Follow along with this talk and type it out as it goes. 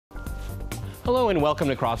Hello and welcome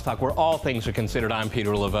to CrossTalk, where all things are considered. I'm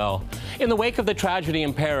Peter Lavelle. In the wake of the tragedy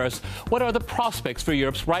in Paris, what are the prospects for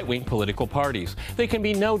Europe's right-wing political parties? There can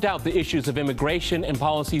be no doubt the issues of immigration and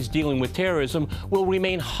policies dealing with terrorism will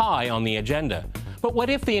remain high on the agenda. But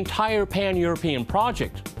what if the entire pan-European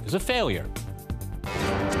project is a failure?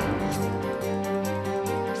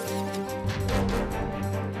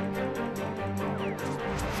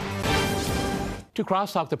 To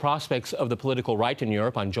crosstalk the prospects of the political right in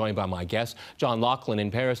Europe, I'm joined by my guest, John Laughlin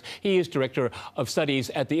in Paris. He is Director of Studies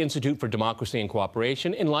at the Institute for Democracy and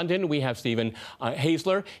Cooperation. In London, we have Stephen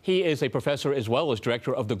Haysler. He is a professor as well as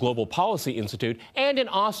Director of the Global Policy Institute. And in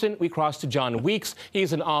Austin, we cross to John Weeks.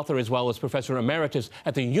 He's an author as well as Professor Emeritus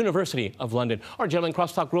at the University of London. Our gentlemen,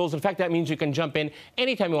 crosstalk rules. In fact, that means you can jump in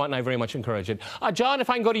anytime you want, and I very much encourage it. John, if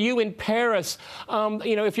I can go to you in Paris,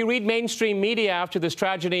 if you read mainstream media after this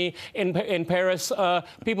tragedy in Paris,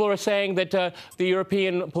 people are saying that the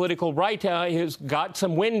European political right has got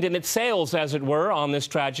some wind in its sails, as it were, on this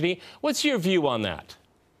tragedy. What's your view on that?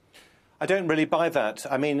 I don't really buy that.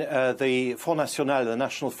 I mean, the Front National, the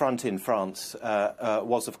National Front in France,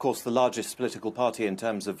 was, of course, the largest political party in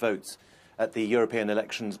terms of votes at the European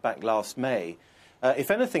elections back last May.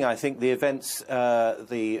 If anything, I think the events,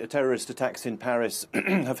 the terrorist attacks in Paris,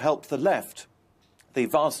 have helped the left. The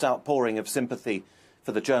vast outpouring of sympathy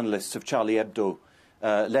for the journalists of Charlie Hebdo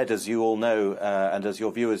led, as you all know, and as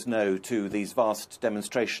your viewers know, to these vast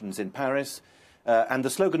demonstrations in Paris. And the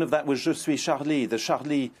slogan of that was Je suis Charlie. The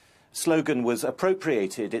Charlie slogan was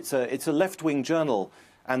appropriated. It's a left-wing journal,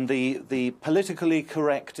 and the politically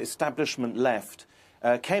correct establishment left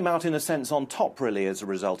came out, in a sense, on top, really, as a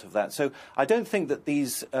result of that. So I don't think that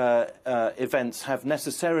these events have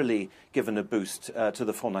necessarily given a boost to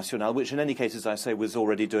the Front National, which, in any case, as I say, was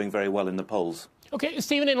already doing very well in the polls. OK,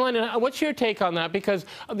 Stephen in London, what's your take on that? Because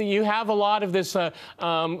you have a lot of this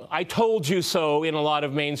I told you so in a lot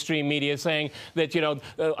of mainstream media saying that,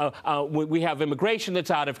 we have immigration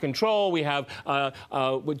that's out of control. We have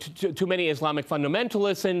too many Islamic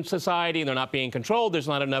fundamentalists in society, and they're not being controlled. There's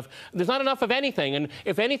not enough of anything. And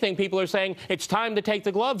if anything, people are saying it's time to take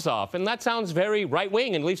the gloves off. And that sounds very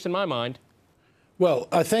right-wing, at least in my mind. Well,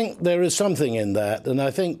 I think there is something in that. And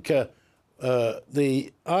I think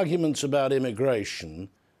the arguments about immigration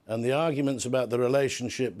and the arguments about the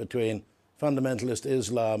relationship between fundamentalist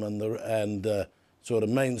Islam and sort of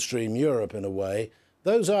mainstream Europe, in a way,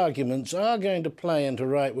 those arguments are going to play into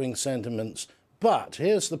right-wing sentiments. But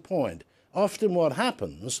here's the point. Often what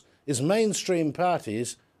happens is mainstream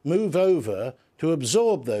parties move over to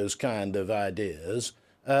absorb those kind of ideas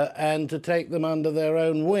and to take them under their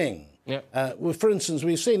own wing. Yeah. Well, for instance,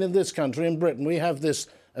 we've seen in this country, in Britain, we have this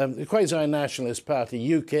quasi-nationalist party,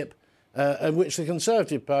 UKIP, which the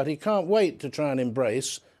Conservative Party can't wait to try and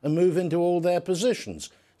embrace and move into all their positions.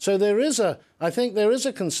 So I think there is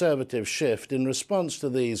a conservative shift in response to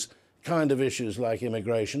these kind of issues like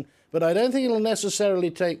immigration, but I don't think it'll necessarily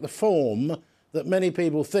take the form that many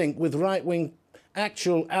people think with right-wing,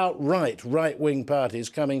 actual outright right-wing parties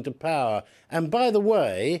coming to power. And by the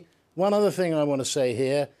way, one other thing I want to say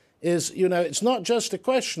here is, it's not just a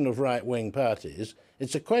question of right-wing parties,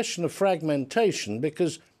 it's a question of fragmentation,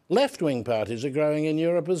 because left-wing parties are growing in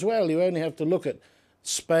Europe as well. You only have to look at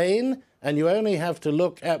Spain, and you only have to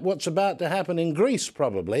look at what's about to happen in Greece,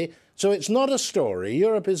 probably. So it's not a story.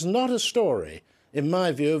 Europe is not a story, in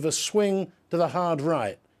my view, of a swing to the hard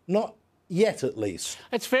right. Not yet, at least.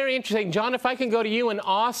 It's very interesting. John, if I can go to you in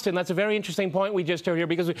Austin, that's a very interesting point we just heard here,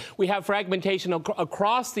 because we have fragmentation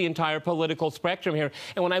across the entire political spectrum here.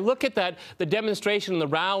 And when I look at that, the demonstration and the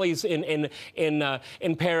rallies in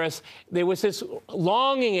Paris, there was this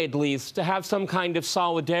longing, at least, to have some kind of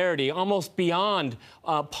solidarity, almost beyond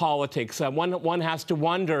politics. One has to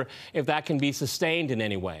wonder if that can be sustained in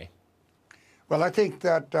any way. Well, I think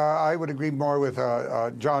that I would agree more with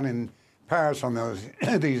John in Paris on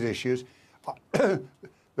these issues. The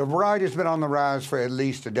right has been on the rise for at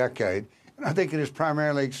least a decade, and I think it is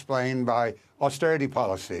primarily explained by austerity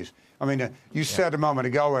policies. I mean, you said a moment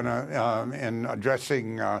ago in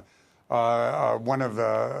addressing one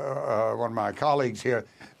of my colleagues here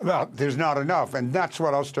about there's not enough, and that's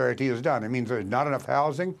what austerity has done. It means there's not enough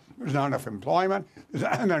housing, there's not enough employment,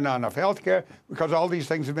 and there's not enough health care, because all these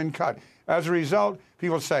things have been cut. As a result,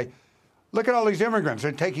 people say, look at all these immigrants.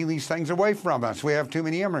 They're taking these things away from us. We have too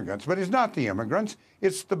many immigrants. But it's not the immigrants.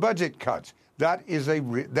 It's the budget cuts. That is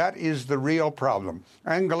the real problem.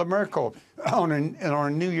 Angela Merkel, in our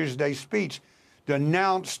New Year's Day speech,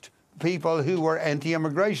 denounced people who were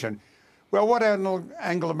anti-immigration. Well, what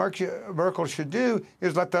Angela Merkel should do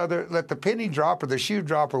is let the penny drop or the shoe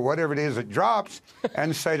drop or whatever it is that drops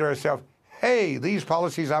and say to herself, hey, these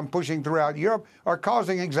policies I'm pushing throughout Europe are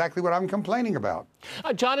causing exactly what I'm complaining about.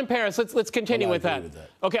 John in Paris, let's continue with that.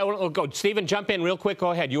 Okay, we'll go. Stephen, jump in real quick.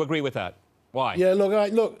 Go ahead. You agree with that? Why? Yeah, look,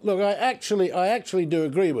 I actually do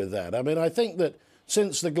agree with that. I mean, I think that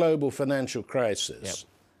since the global financial crisis,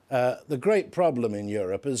 the great problem in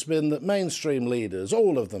Europe has been that mainstream leaders,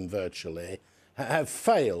 all of them virtually, have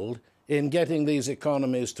failed in getting these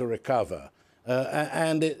economies to recover.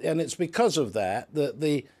 And it's because of that that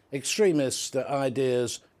the extremist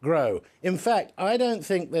ideas grow. In fact, I don't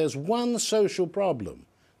think there's one social problem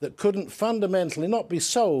that couldn't fundamentally not be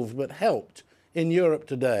solved but helped in Europe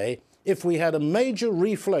today if we had a major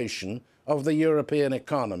reflation of the European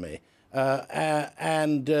economy.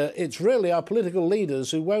 It's really our political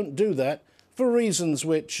leaders who won't do that for reasons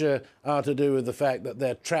which are to do with the fact that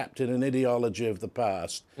they're trapped in an ideology of the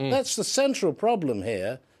past. That's the central problem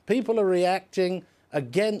here. People are reacting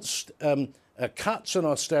against cuts and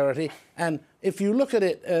austerity. And if you look at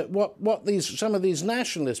it, what some of these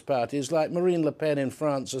nationalist parties, like Marine Le Pen in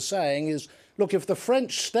France, are saying is, look, if the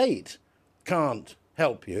French state can't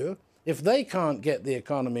help you, if they can't get the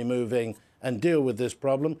economy moving and deal with this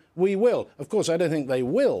problem, we will. Of course, I don't think they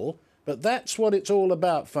will, but that's what it's all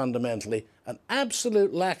about fundamentally, an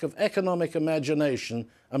absolute lack of economic imagination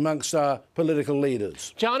amongst our political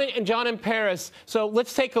leaders. John in Paris, so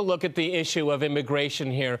let's take a look at the issue of immigration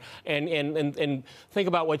here and think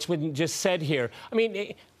about what's been just said here. I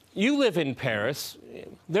mean, you live in Paris.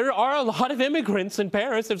 There are a lot of immigrants in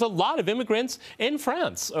Paris. There's a lot of immigrants in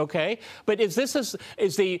France, okay? But is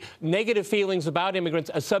the negative feelings about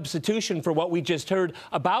immigrants a substitution for what we just heard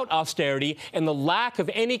about austerity and the lack of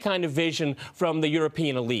any kind of vision from the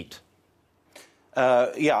European elite?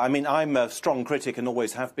 Yeah, I mean, I'm a strong critic and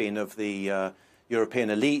always have been of the European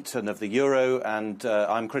elite and of the euro, and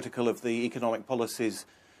I'm critical of the economic policies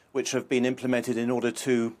which have been implemented in order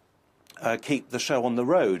to keep the show on the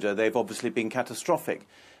road. They've obviously been catastrophic.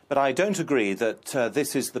 But I don't agree that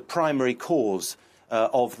this is the primary cause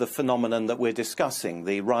of the phenomenon that we're discussing,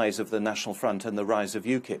 the rise of the National Front and the rise of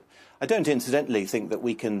UKIP. I don't incidentally think that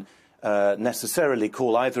we can necessarily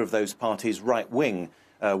call either of those parties right-wing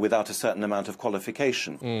without a certain amount of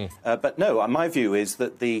qualification. But no, my view is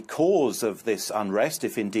that the cause of this unrest,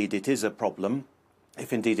 if indeed it is a problem,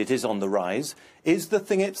 if indeed it is on the rise, is the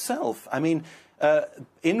thing itself. I mean,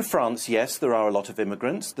 in France, yes, there are a lot of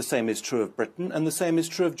immigrants. The same is true of Britain, and the same is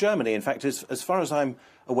true of Germany. In fact, as far as I'm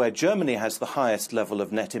aware, Germany has the highest level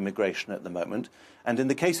of net immigration at the moment. And in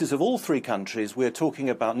the cases of all three countries, we're talking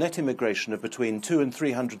about net immigration of between 200,000 and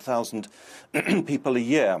 300,000 people a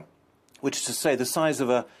year, which is to say the size of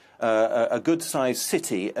a good-sized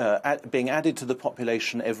city being added to the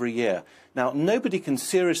population every year. Now, nobody can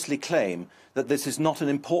seriously claim that this is not an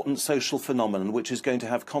important social phenomenon which is going to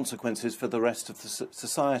have consequences for the rest of the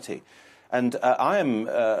society. And I am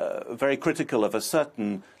very critical of a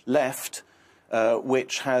certain left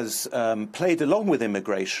which has played along with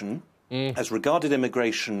immigration, has regarded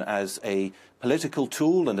immigration as a political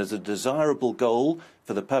tool and as a desirable goal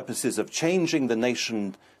for the purposes of changing the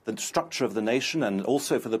nation, the structure of the nation, and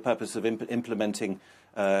also for the purpose of implementing,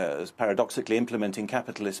 paradoxically, implementing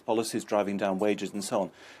capitalist policies, driving down wages and so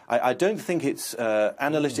on. I don't think it's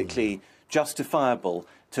analytically justifiable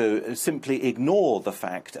to simply ignore the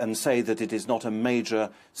fact and say that it is not a major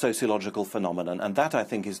sociological phenomenon. And that, I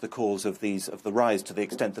think, is the cause of the rise, to the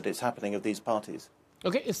extent that it's happening, of these parties.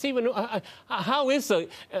 Okay, Stephen, how is a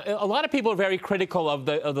lot of people are very critical of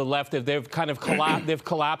the left. They've kind of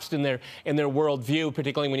collapsed in their worldview,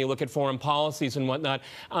 particularly when you look at foreign policies and whatnot.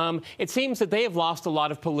 It seems that they have lost a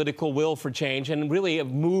lot of political will for change and really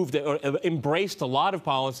have moved or embraced a lot of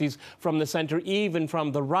policies from the center, even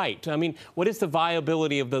from the right. I mean, what is the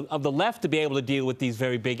viability of the left to be able to deal with these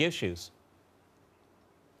very big issues?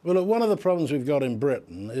 Well, look, one of the problems we've got in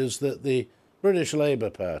Britain is that the British Labour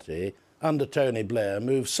Party, under Tony Blair,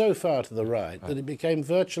 moved so far to the right that it became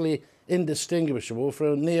virtually indistinguishable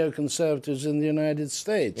from neoconservatives in the United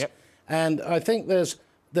States. Yep. And I think there's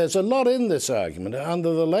a lot in this argument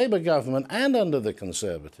under the Labour government and under the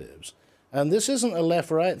Conservatives. And this isn't a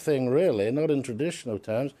left-right thing, really, not in traditional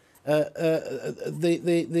terms.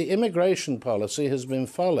 The immigration policy has been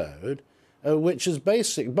followed, which is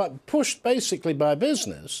pushed basically by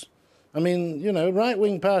business. I mean, you know,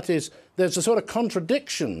 right-wing parties, there's a sort of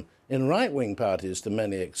contradiction in right-wing parties to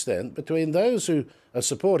many extent between those who are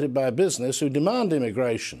supported by business, who demand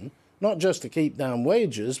immigration, not just to keep down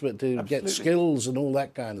wages, but to get skills and all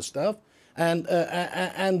that kind of stuff. And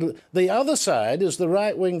the other side is the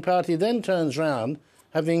right-wing party then turns round,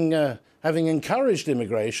 having encouraged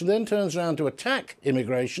immigration, then turns around to attack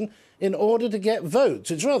immigration in order to get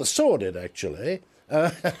votes. It's rather sordid, actually.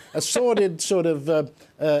 a sordid sort of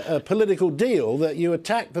political deal that you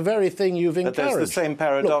attack the very thing you've encouraged. But there's the same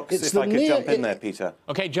paradox, Look, if I could jump in there, Peter.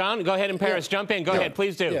 OK, John, go ahead in Paris. Yeah. Jump in. Go ahead,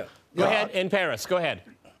 please do. Yeah. Go ahead in Paris. Go ahead.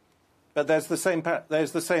 But there's the same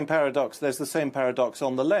paradox. There's the same paradox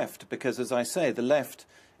on the left, because, as I say, the left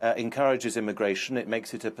encourages immigration. It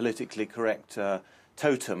makes it a politically correct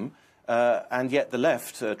totem. And yet the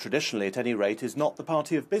left, traditionally at any rate, is not the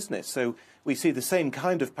party of business. So we see the same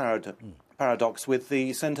kind of paradox with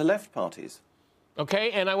the centre-left parties.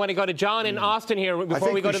 OK, and I want to go to John in Austin here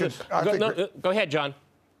before we go to the... Go ahead, John,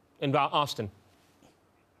 in Austin.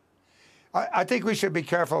 I think we should be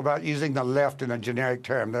careful about using the left in a generic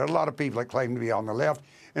term. There are a lot of people that claim to be on the left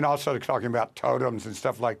and also talking about totems and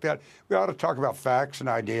stuff like that. We ought to talk about facts and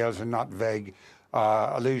ideas and not vague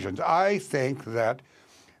allusions. I think that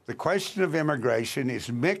the question of immigration is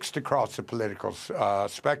mixed across the political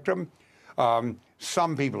spectrum.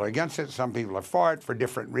 Some people are against it, some people are for it for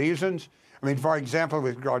different reasons. I mean, for example,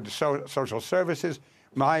 with regard to social services,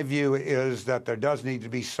 my view is that there does need to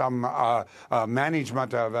be some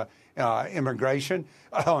management of immigration.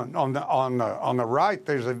 On the right,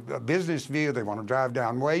 there's a business view. They want to drive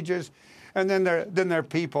down wages. And then there are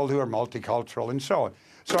people who are multicultural and so on.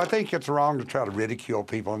 So I think it's wrong to try to ridicule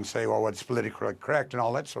people and say, well, what's politically correct and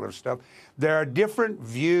all that sort of stuff. There are different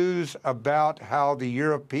views about how the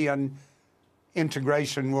European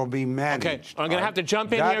integration will be managed. Okay, I'm going to have to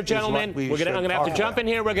jump in here, gentlemen. I'm going to have to jump in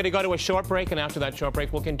here. We're going to go to a short break, and after that short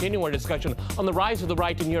break, we'll continue our discussion on the rise of the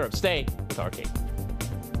right in Europe. Stay with RT.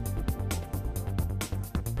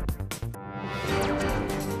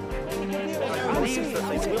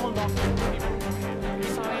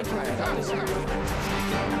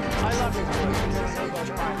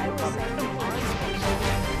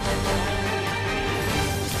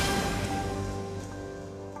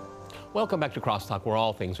 Welcome back to CrossTalk, where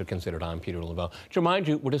all things are considered. I'm Peter Laveau. To remind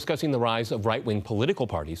you, we're discussing the rise of right-wing political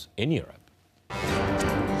parties in Europe.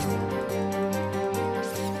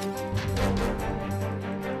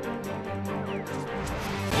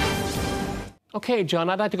 Okay, John,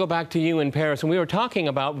 I'd like to go back to you in Paris. And we were talking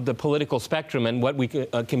about the political spectrum and what we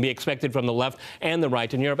can be expected from the left and the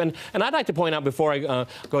right in Europe. And I'd like to point out before I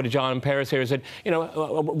go to John in Paris here is that,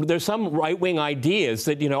 there's some right-wing ideas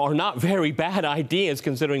that, are not very bad ideas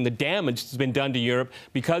considering the damage that's been done to Europe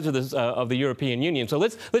because of this, of the European Union. So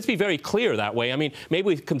let's be very clear that way. I mean,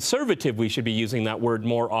 maybe conservative, we should be using that word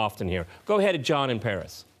more often here. Go ahead, John in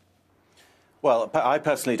Paris. Well, I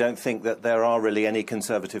personally don't think that there are really any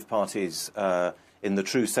conservative parties in the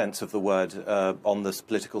true sense of the word on this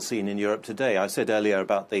political scene in Europe today. I said earlier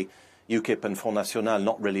about the UKIP and Front National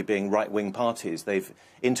not really being right-wing parties. They've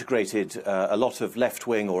integrated a lot of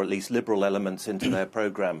left-wing or at least liberal elements into their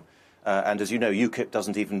programme. And as you know, UKIP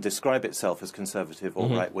doesn't even describe itself as conservative or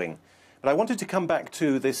right-wing. But I wanted to come back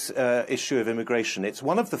to this issue of immigration. It's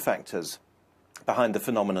one of the factors behind the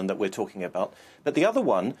phenomenon that we're talking about. But the other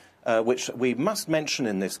one, which we must mention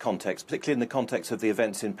in this context, particularly in the context of the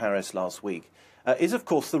events in Paris last week, is, of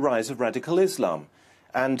course, the rise of radical Islam.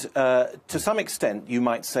 And to some extent, you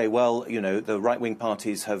might say, well, the right-wing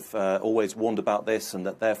parties have always warned about this and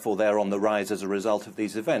that, therefore, they're on the rise as a result of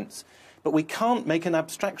these events. But we can't make an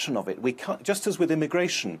abstraction of it. We can't, just as with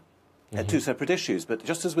immigration, two separate issues, but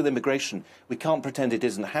just as with immigration, we can't pretend it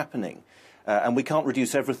isn't happening. And we can't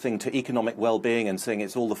reduce everything to economic well-being and saying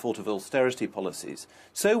it's all the fault of austerity policies.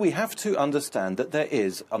 So we have to understand that there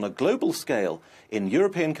is, on a global scale, in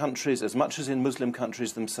European countries as much as in Muslim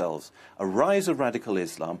countries themselves, a rise of radical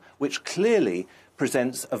Islam, which clearly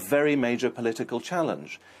presents a very major political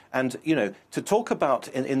challenge. And, to talk about,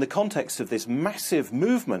 in the context of this massive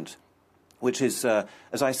movement, which is,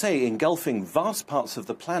 as I say, engulfing vast parts of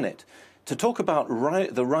the planet, to talk about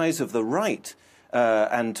the rise of the right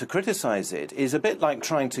and to criticize it is a bit like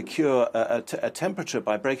trying to cure a temperature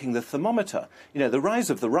by breaking the thermometer. The rise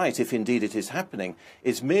of the right, if indeed it is happening,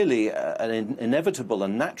 is merely an inevitable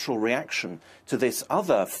and natural reaction to this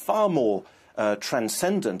other, far more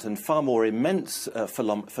transcendent and far more immense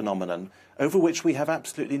phenomenon over which we have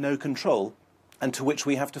absolutely no control and to which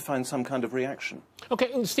we have to find some kind of reaction.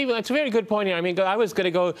 Okay, Stephen, that's a very good point here. I mean, I was going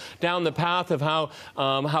to go down the path of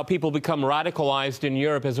how people become radicalized in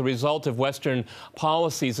Europe as a result of Western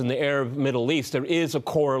policies in the Arab Middle East. There is a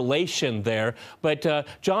correlation there. But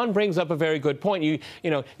John brings up a very good point.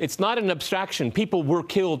 It's not an abstraction. People were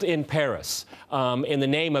killed in Paris in the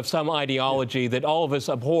name of some ideology that all of us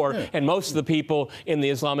abhor, and most of the people in the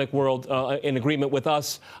Islamic world in agreement with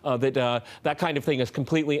us that that kind of thing is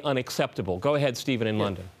completely unacceptable. Go ahead, Stephen, in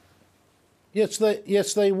London. Yes,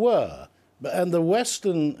 they were. And the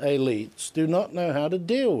Western elites do not know how to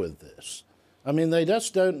deal with this. I mean, they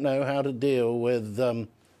just don't know how to deal with this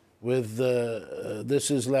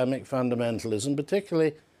Islamic fundamentalism,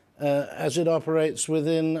 particularly as it operates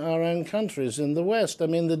within our own countries in the West. I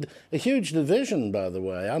mean, a huge division, by the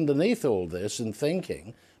way, underneath all this in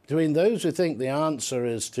thinking, between those who think the answer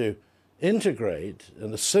is to integrate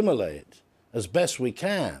and assimilate as best we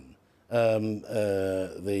can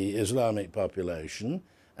the Islamic population,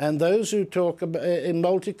 and those who talk about, in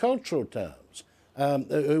multicultural terms,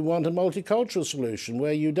 who want a multicultural solution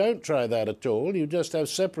where you don't try that at all. You just have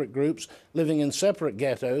separate groups living in separate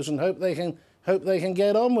ghettos and hope they can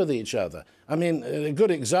get on with each other. I mean, a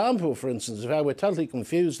good example, for instance, of how we're totally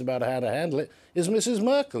confused about how to handle it is Mrs.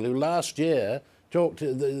 Merkel, who last year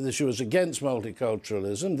she was against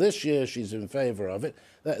multiculturalism. This year she's in favour of it.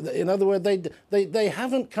 In other words, they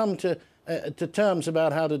haven't come to terms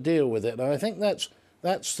about how to deal with it, and I think that's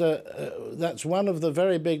one of the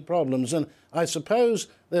very big problems. And I suppose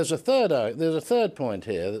there's a third point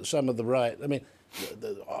here that some of the right, I mean,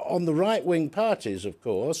 on the right-wing parties, of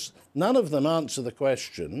course, none of them answer the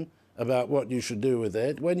question about what you should do with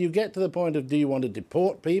it. When you get to the point of do you want to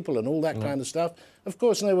deport people and all that kind of stuff, of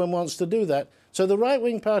course no one wants to do that. So the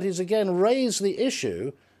right-wing parties, again, raise the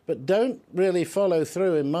issue, but don't really follow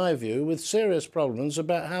through, in my view, with serious problems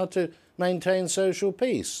about how to maintain social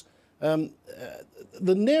peace.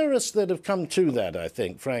 The nearest that have come to that, I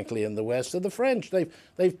think, frankly, in the West are the French.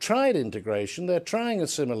 They've tried integration, they're trying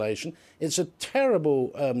assimilation. It's a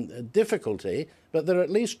terrible difficulty, but they're at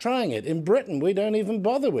least trying it. In Britain, we don't even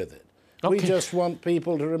bother with it. Okay. We just want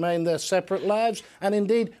people to remain their separate lives. And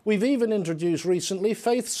indeed, we've even introduced recently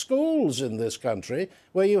faith schools in this country,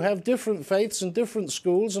 where you have different faiths and different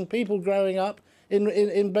schools and people growing up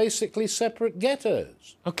in basically separate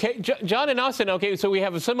ghettos. Okay, John and Austin, okay, so we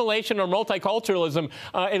have assimilation or multiculturalism.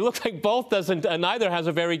 It looks like both neither has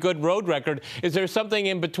a very good road record. Is there something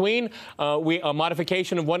in between, a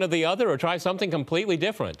modification of one or the other, or try something completely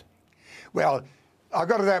different? Well, I'll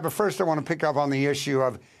go to that, but first I want to pick up on the issue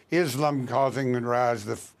of Islam causing the rise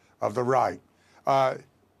of the right.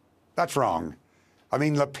 That's wrong. I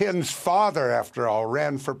mean, Le Pen's father, after all,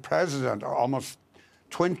 ran for president almost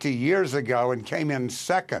 20 years ago and came in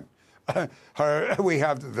second. We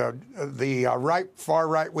have the far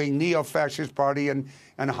right-wing neo-fascist party in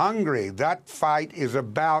Hungary. That fight is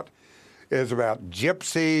about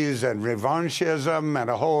gypsies and revanchism and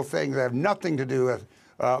a whole thing that have nothing to do with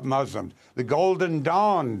Muslims. The Golden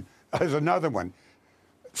Dawn is another one.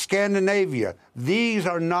 Scandinavia, these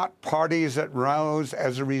are not parties that rose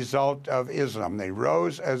as a result of Islam. They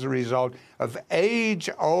rose as a result of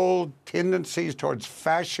age-old tendencies towards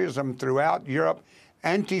fascism throughout Europe,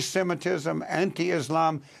 anti-Semitism,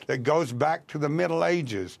 anti-Islam that goes back to the Middle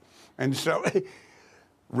Ages. And so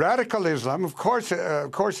radical Islam, of course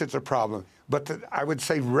it's a problem, but I would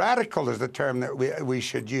say radical is the term that we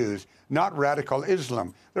should use, not radical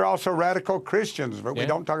Islam. There are also radical Christians, but we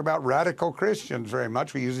don't talk about radical Christians very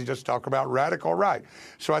much. We usually just talk about radical right.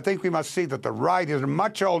 So I think we must see that the right is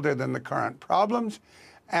much older than the current problems,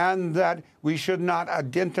 and that we should not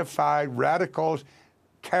identify radicals'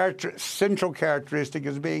 central characteristic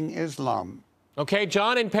as being Islam. Okay,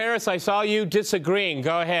 John in Paris, I saw you disagreeing.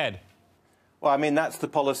 Go ahead. Well, I mean, that's the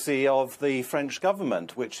policy of the French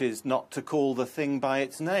government, which is not to call the thing by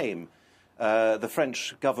its name. The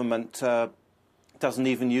French government doesn't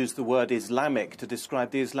even use the word Islamic to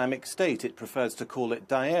describe the Islamic State. It prefers to call it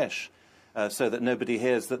Daesh, so that nobody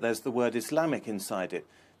hears that there's the word Islamic inside it.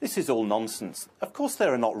 This is all nonsense. Of course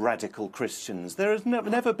there are not radical Christians. There has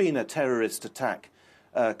never been a terrorist attack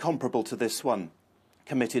comparable to this one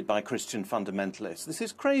committed by Christian fundamentalists. This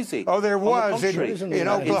is crazy. Oh, there was in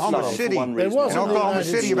Oklahoma City. There was in Oklahoma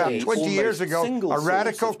City about 20 years ago. A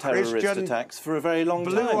radical Christian attacks for a very long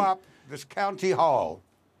time blew up this county hall.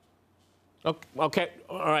 Okay,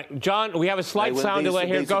 all right, John. We have a slight sound delay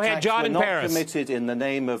here. Go ahead, John in Paris. Not committed in the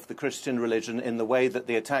name of the Christian religion in the way that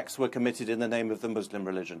the attacks were committed in the name of the Muslim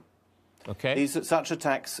religion. Okay. Such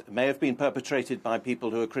attacks may have been perpetrated by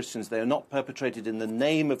people who are Christians. They are not perpetrated in the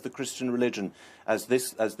name of the Christian religion, as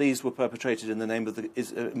these were perpetrated in the name of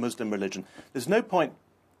the Muslim religion. There's no point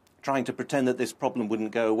trying to pretend that this problem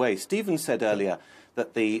wouldn't go away. Stephen said earlier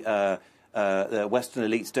that the Western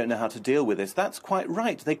elites don't know how to deal with this. That's quite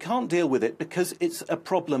right. They can't deal with it because it's a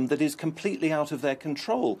problem that is completely out of their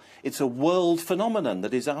control. It's a world phenomenon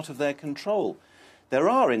that is out of their control. There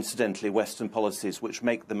are, incidentally, Western policies which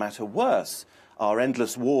make the matter worse. Our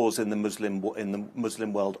endless wars in the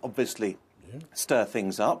Muslim world obviously stir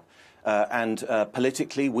things up. And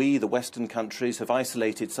politically, we, the Western countries, have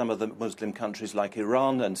isolated some of the Muslim countries like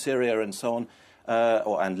Iran and Syria and so on.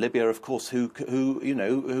 and Libya, of course, who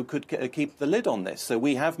could keep the lid on this. So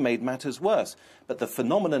we have made matters worse. But the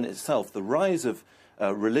phenomenon itself, the rise of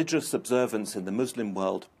religious observance in the Muslim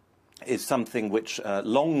world, is something which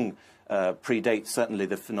long predates certainly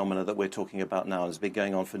the phenomena that we're talking about now and has been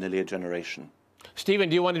going on for nearly a generation. Stephen,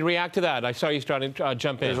 do you want to react to that? I saw you starting to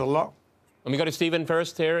jump in. There's a lot. Let me go to Stephen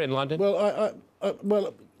first here in London. Well,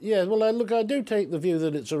 look, I do take the view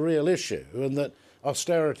that it's a real issue and that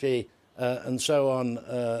austerity and so on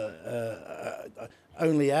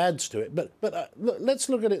only adds to it. But let's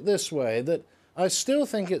look at it this way, that I still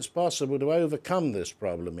think it's possible to overcome this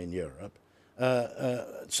problem in Europe,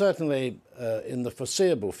 certainly in the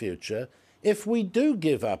foreseeable future, if we do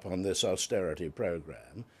give up on this austerity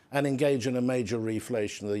program and engage in a major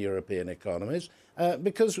reflation of the European economies.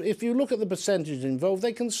 Because if you look at the percentages involved,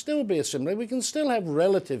 they can still be assimilated. We can still have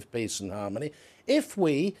relative peace and harmony if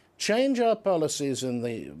we change our policies in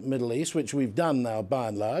the Middle East, which we've done now by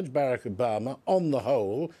and large. Barack Obama, on the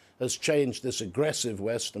whole, has changed this aggressive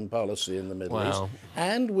Western policy in the Middle East.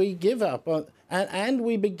 And we give up on, and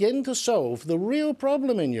we begin to solve the real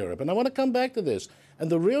problem in Europe. And I want to come back to this.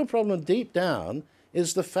 And the real problem deep down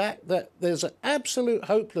is the fact that there's an absolute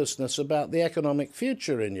hopelessness about the economic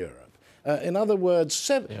future in Europe. In other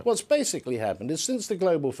words, what's basically happened is since the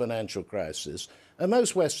global financial crisis,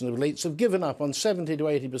 most Western elites have given up on 70 to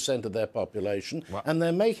 80% of their population, and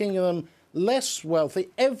they're making them less wealthy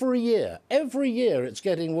every year. Every year it's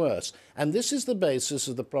getting worse. And this is the basis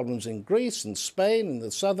of the problems in Greece and Spain and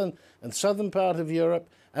the southern part of Europe.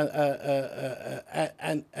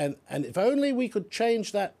 And if only we could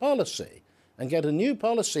change that policy and get a new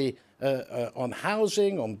policy on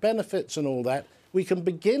housing, on benefits and all that, we can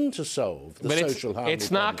begin to solve the social harmony.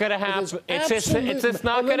 It's not going to happen. It's just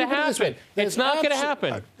not going to happen. It's not going to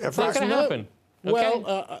happen. It's not going to happen.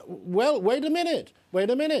 Well, wait a minute. Wait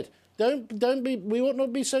a minute. Don't be. We ought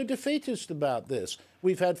not be so defeatist about this.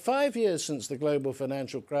 We've had 5 years since the global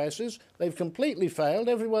financial crisis. They've completely failed.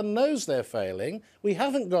 Everyone knows they're failing. We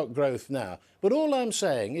haven't got growth now. But all I'm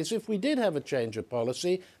saying is if we did have a change of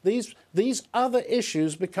policy, these other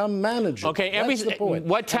issues become manageable. Okay, that's the point.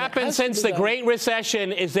 What's happened since the Great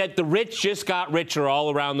Recession is that the rich just got richer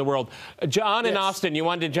all around the world. John and Austin, you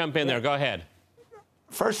wanted to jump in there. Go ahead.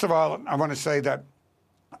 First of all, I want to say that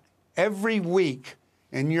every week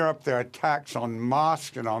in Europe there are attacks on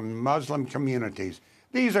mosques and on Muslim communities.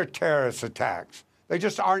 These are terrorist attacks. They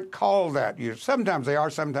just aren't called that. Sometimes they are,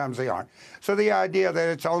 sometimes they aren't. So the idea that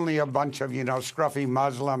it's only a bunch of, scruffy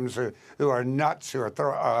Muslims who are nuts, who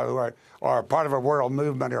are part of a world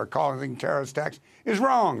movement, who are causing terrorist attacks is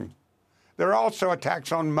wrong. There are also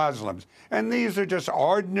attacks on Muslims. And these are just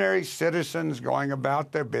ordinary citizens going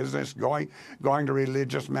about their business, going to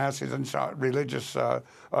religious masses and religious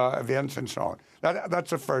events and so on. That's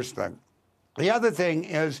the first thing. The other thing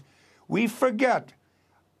is we forget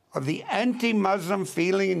of the anti-Muslim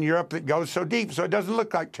feeling in Europe that goes so deep, so it doesn't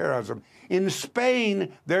look like terrorism. In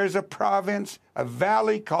Spain, there's a province, a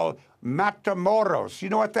valley called Matamoros. You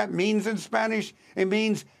know what that means in Spanish? It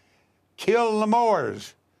means kill the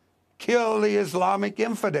Moors, kill the Islamic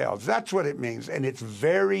infidels. That's what it means, and it's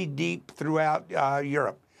very deep throughout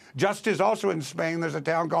Europe. Just as also in Spain, there's a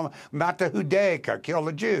town called Matahudeica, kill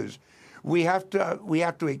the Jews. We have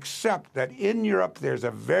to accept that in Europe there's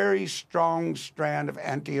a very strong strand of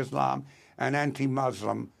anti-Islam and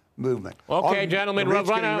anti-Muslim movement. Okay, gentlemen,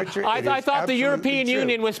 I thought the European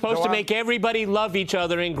Union was supposed to make everybody love each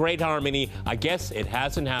other in great harmony. I guess it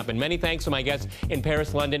hasn't happened. Many thanks to my guests in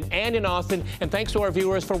Paris, London, and in Austin, and thanks to our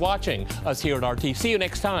viewers for watching us here at RT. See you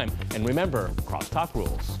next time, and remember, crosstalk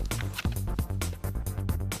rules.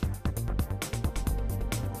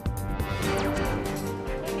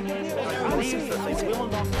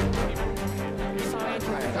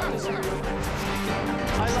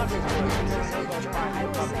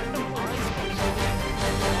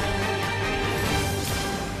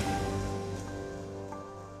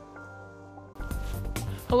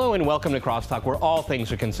 Hello and welcome to Crosstalk, where all things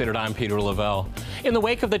are considered. I'm Peter Lavelle. In the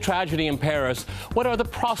wake of the tragedy in Paris, what are the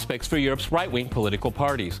prospects for Europe's right-wing political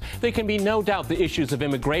parties? There can be no doubt the issues of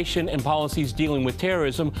immigration and policies dealing with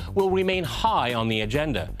terrorism will remain high on the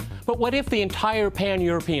agenda. But what if the entire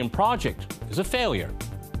pan-European project is a failure?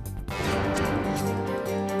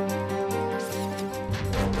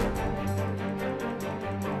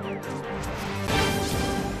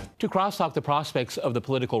 To CrossTalk the prospects of the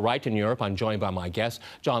political right in Europe, I'm joined by my guest,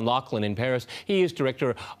 John Laughlin in Paris. He is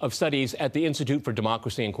Director of Studies at the Institute for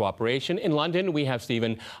Democracy and Cooperation. In London, we have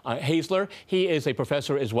Stephen Haysler. He is a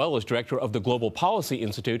professor as well as Director of the Global Policy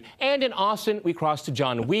Institute. And in Austin, we cross to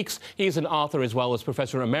John Weeks. He's an author as well as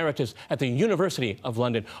Professor Emeritus at the University of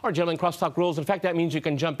London. Our gentlemen, CrossTalk rules. In fact, that means you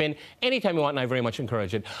can jump in anytime you want, and I very much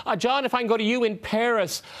encourage it. John, if I can go to you in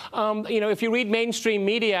Paris, if you read mainstream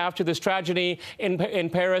media after this tragedy in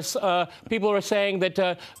Paris, people are saying that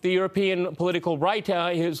the European political right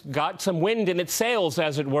has got some wind in its sails,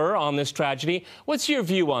 as it were, on this tragedy. What's your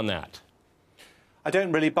view on that? I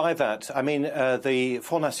don't really buy that. I mean, the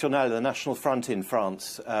Front National, the National Front in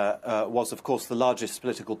France, was, of course, the largest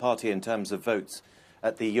political party in terms of votes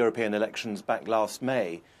at the European elections back last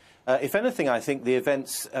May. If anything, I think the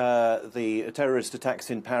events, the terrorist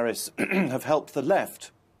attacks in Paris have helped the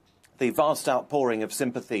left. The vast outpouring of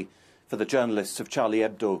sympathy for the journalists of Charlie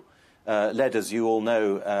Hebdo led, as you all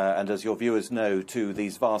know, and as your viewers know, to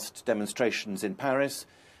these vast demonstrations in Paris.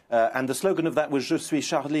 And the slogan of that was Je suis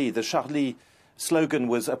Charlie. The Charlie slogan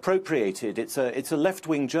was appropriated. It's a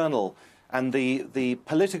left-wing journal, and the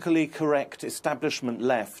politically correct establishment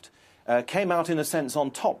left came out, in a sense,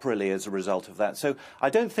 on top, really, as a result of that. So I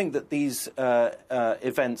don't think that these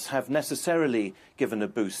events have necessarily given a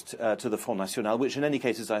boost to the Front National, which, in any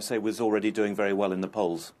case, as I say, was already doing very well in the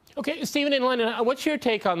polls. Okay, Stephen in London, what's your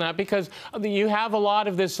take on that? Because you have a lot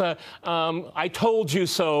of this I told you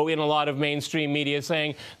so in a lot of mainstream media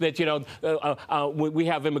saying that, we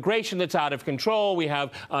have immigration that's out of control. We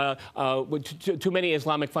have too many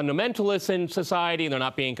Islamic fundamentalists in society. They're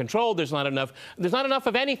not being controlled. There's not enough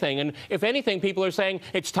of anything. And if anything, people are saying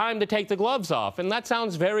it's time to take the gloves off. And that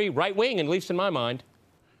sounds very right-wing, at least in my mind.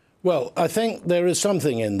 Well, I think there is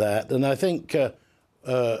something in that. And I think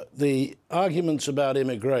the arguments about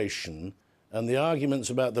immigration and the arguments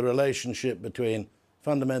about the relationship between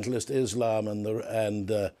fundamentalist Islam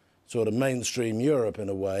and sort of mainstream Europe, in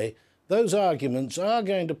a way, those arguments are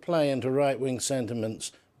going to play into right-wing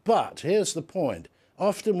sentiments. But here's the point.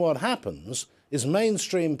 Often what happens is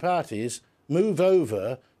mainstream parties move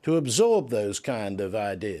over to absorb those kind of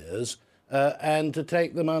ideas and to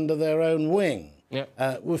take them under their own wing.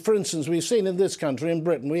 Yep. Well, for instance, we've seen in this country, in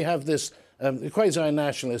Britain, we have this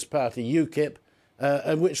quasi-nationalist party, UKIP,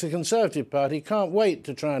 which the Conservative Party can't wait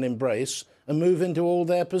to try and embrace and move into all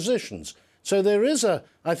their positions. So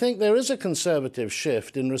I think there is a conservative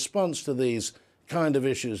shift in response to these kind of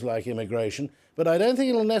issues like immigration, but I don't think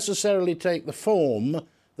it'll necessarily take the form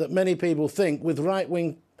that many people think, with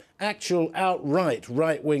right-wing, actual outright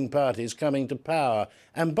right-wing parties coming to power.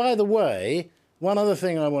 And by the way, one other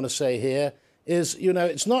thing I want to say here is,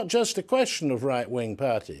 it's not just a question of right-wing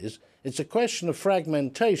parties. It's a question of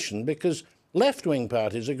fragmentation, because left-wing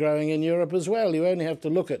parties are growing in Europe as well. You only have to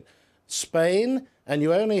look at Spain, and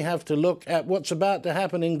you only have to look at what's about to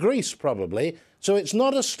happen in Greece, probably. So it's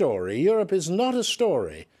not a story. Europe is not a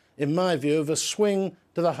story, in my view, of a swing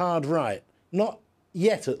to the hard right. Not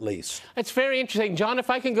yet, at least. It's very interesting. John, if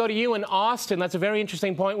I can go to you in Austin, that's a very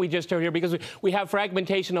interesting point we just heard here, because we have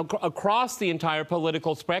fragmentation across the entire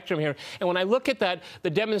political spectrum here. And when I look at that, the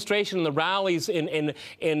demonstration and the rallies in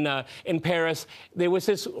Paris, there was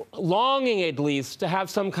this longing, at least, to have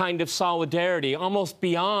some kind of solidarity, almost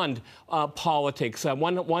beyond politics.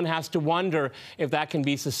 One has to wonder if that can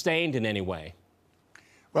be sustained in any way.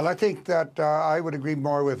 Well, I think that I would agree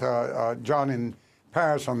more with John in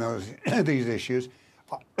Paris on these issues.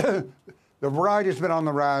 The right has been on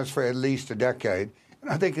the rise for at least a decade, and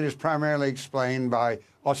I think it is primarily explained by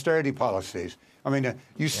austerity policies. I mean,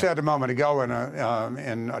 you said a moment ago in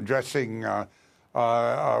addressing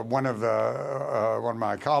one of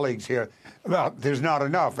my colleagues here about there's not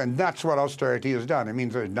enough, and that's what austerity has done. It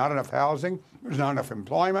means there's not enough housing, there's not enough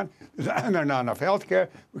employment, and there's not enough health care,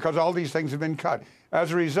 because all these things have been cut.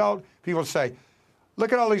 As a result, people say,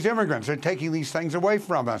 look at all these immigrants. They're taking these things away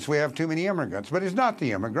from us. We have too many immigrants. But it's not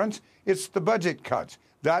the immigrants. It's the budget cuts.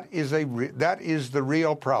 That is the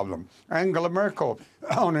real problem. Angela Merkel,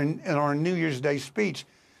 in our New Year's Day speech,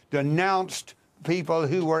 denounced people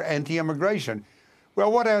who were anti-immigration.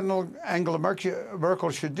 Well, what Angela Merkel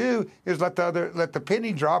should do is let the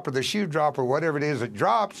penny drop, or the shoe drop, or whatever it is that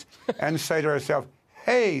drops, and say to herself,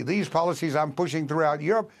 hey, these policies I'm pushing throughout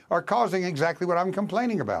Europe are causing exactly what I'm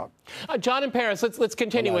complaining about. John in Paris, let's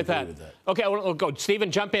continue with that. Okay, we'll go. Stephen,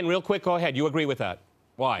 jump in real quick. Go ahead. You agree with that?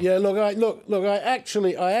 Why? Yeah, look, I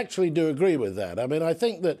actually do agree with that. I mean, I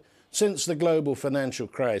think that since the global financial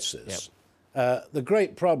crisis, the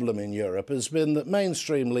great problem in Europe has been that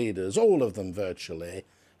mainstream leaders, all of them virtually,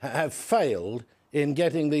 have failed in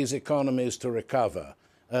getting these economies to recover.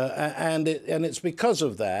 and it's because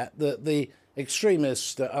of that that the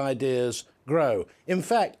extremist ideas grow. In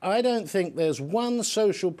fact, I don't think there's one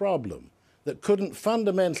social problem that couldn't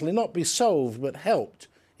fundamentally not be solved but helped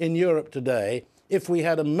in Europe today if we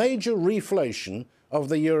had a major reflation of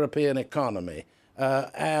the European economy.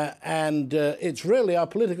 And it's really our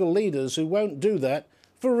political leaders who won't do that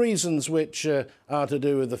for reasons which are to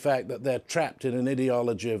do with the fact that they're trapped in an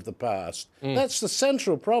ideology of the past. That's the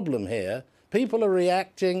central problem here. People are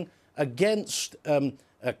reacting against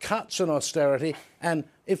cuts and austerity. And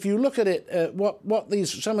if you look at it,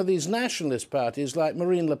 some of these nationalist parties, like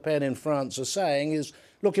Marine Le Pen in France, are saying is,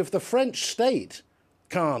 look, if the French state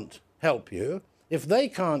can't help you, if they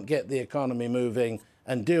can't get the economy moving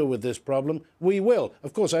and deal with this problem, we will.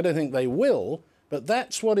 Of course, I don't think they will, but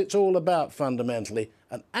that's what it's all about fundamentally,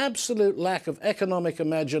 an absolute lack of economic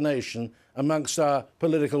imagination amongst our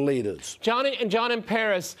political leaders. John in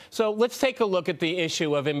Paris, so let's take a look at the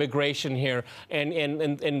issue of immigration here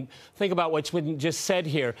and think about what's been just said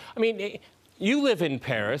here. I mean, you live in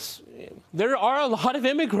Paris. There are a lot of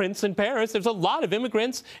immigrants in Paris. There's a lot of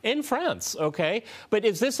immigrants in France, okay? But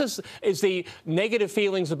is the negative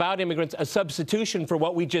feelings about immigrants a substitution for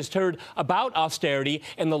what we just heard about austerity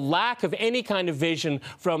and the lack of any kind of vision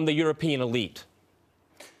from the European elite?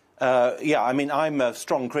 Yeah, I mean, I'm a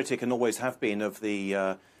strong critic and always have been of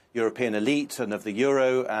the European elite and of the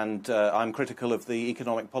euro, and I'm critical of the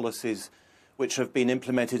economic policies which have been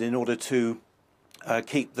implemented in order to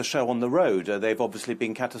keep the show on the road. They've obviously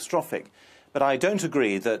been catastrophic. But I don't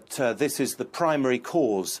agree that this is the primary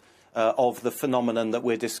cause of the phenomenon that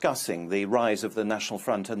we're discussing, the rise of the National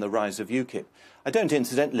Front and the rise of UKIP. I don't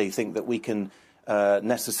incidentally think that we can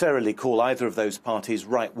necessarily call either of those parties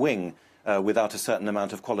right-wing without a certain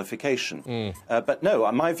amount of qualification. But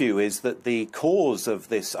no, my view is that the cause of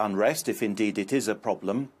this unrest, if indeed it is a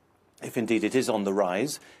problem, if indeed it is on the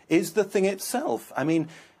rise, is the thing itself. I mean,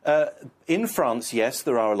 in France, yes,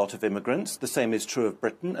 there are a lot of immigrants. The same is true of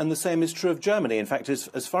Britain, and the same is true of Germany. In fact,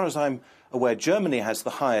 as far as I'm aware, Germany has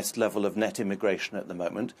the highest level of net immigration at the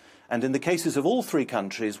moment. And in the cases of all three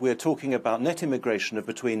countries, we're talking about net immigration of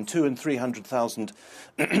between 200,000 and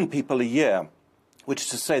 300,000 people a year, which is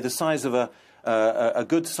to say the size of a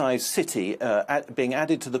good-sized city being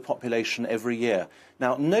added to the population every year.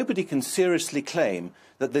 Now, nobody can seriously claim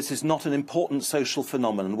that this is not an important social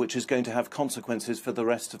phenomenon which is going to have consequences for the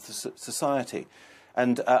rest of the society.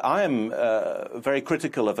 And I am very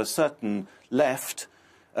critical of a certain left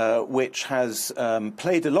which has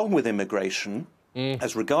played along with immigration,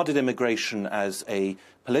 has regarded immigration as a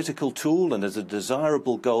political tool and as a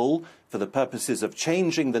desirable goal for the purposes of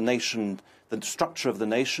changing the nation, the structure of the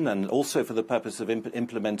nation, and also for the purpose of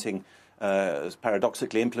implementing,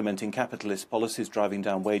 paradoxically, implementing capitalist policies, driving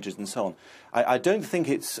down wages and so on. I don't think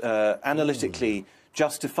it's analytically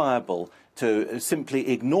justifiable to simply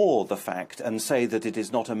ignore the fact and say that it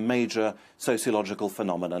is not a major sociological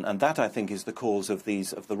phenomenon. And that, I think, is the cause of the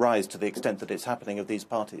rise, to the extent that it's happening, of these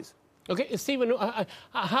parties. Okay, Stephen,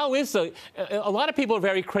 how is a lot of people are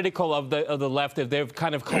very critical of the left. They've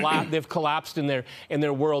kind of collapsed in their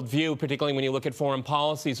worldview, particularly when you look at foreign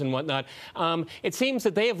policies and whatnot. It seems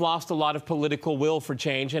that they have lost a lot of political will for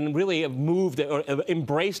change and really have moved or have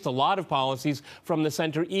embraced a lot of policies from the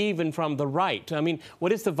center, even from the right. I mean,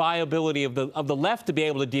 what is the viability of the left to be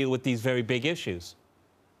able to deal with these very big issues?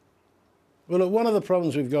 Well, one of the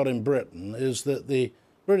problems we've got in Britain is that the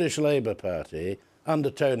British Labour Party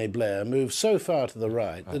under Tony Blair moved so far to the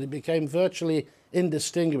right that it became virtually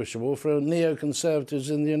indistinguishable from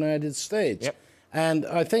neoconservatives in the United States. Yep. And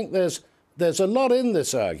I think there's a lot in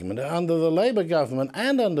this argument under the Labour government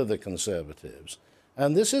and under the Conservatives.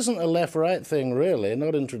 And this isn't a left-right thing, really,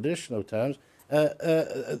 not in traditional terms.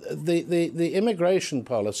 The immigration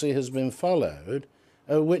policy has been followed,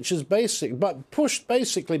 which is basic, but pushed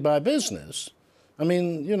basically by business. I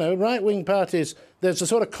mean, you know, right-wing parties, there's a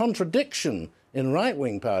sort of contradiction in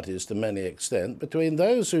right-wing parties to many extent between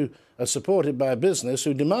those who are supported by business,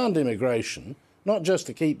 who demand immigration, not just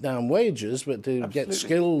to keep down wages, but to get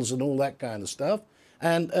skills and all that kind of stuff.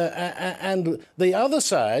 And the other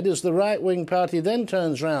side is the right-wing party then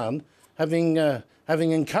turns round, having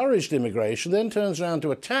encouraged immigration, then turns around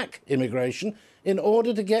to attack immigration in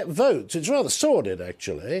order to get votes. It's rather sordid,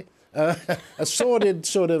 actually. A sordid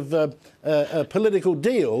sort of political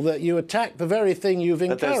deal that you attack the very thing you've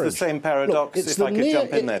encouraged. But there's the same paradox, look, if I could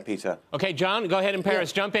jump in there, Peter. Okay, John, go ahead in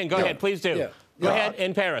Paris. Yeah. Jump in. Go ahead, please do. Yeah. Go ahead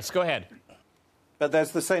in Paris. Go ahead. But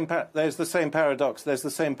there's the same paradox. There's the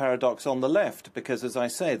same paradox on the left, because, as I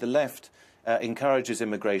say, the left encourages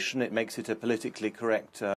immigration. It makes it a politically correct